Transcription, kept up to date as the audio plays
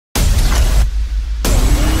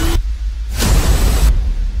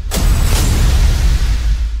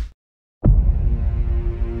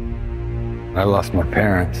I lost my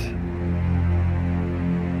parents.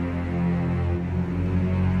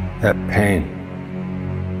 That pain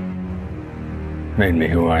made me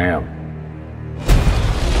who I am.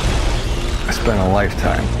 I spent a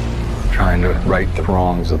lifetime trying to right the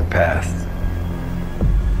wrongs of the past.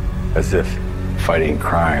 As if fighting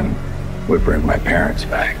crime would bring my parents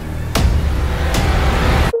back.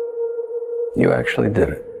 You actually did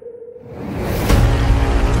it.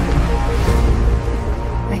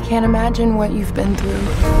 I can't imagine what you've been through.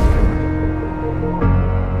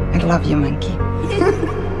 I love you, monkey.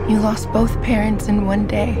 You lost both parents in one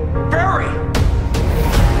day. Barry!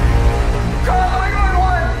 Call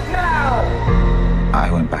 911 now! I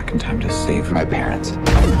went back in time to save my parents.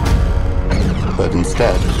 But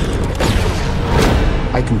instead,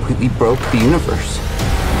 I completely broke the universe.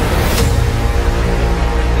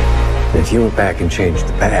 If you went back and changed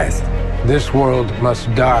the past, This world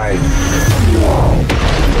must die.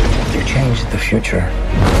 you changed the future.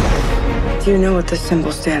 Do you know what this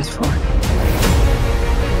symbol stands for?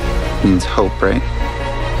 Means hope, right?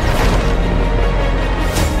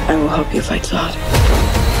 I will help you fight Zod.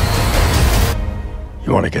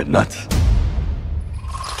 You want to get nuts?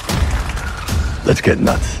 Let's get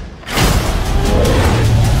nuts.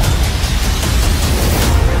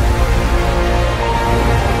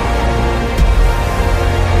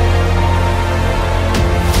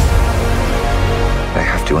 I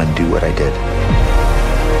have to undo what I did.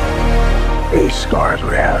 These scars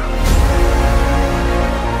we have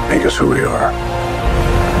make us who we are.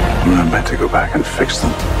 We're not meant to go back and fix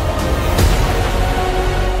them.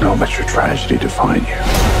 Don't let your tragedy define you.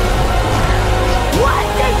 What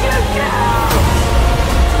did you do?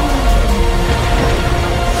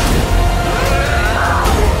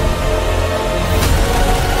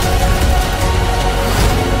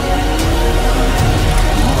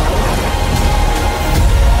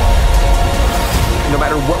 No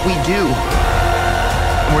matter what we do,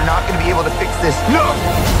 we're not going to be able to fix this. No!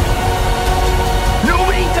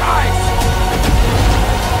 Nobody dies!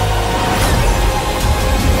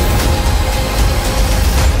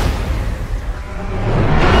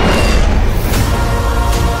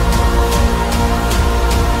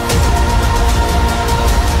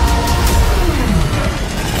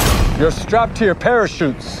 You're strapped to your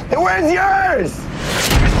parachutes. Where's yours?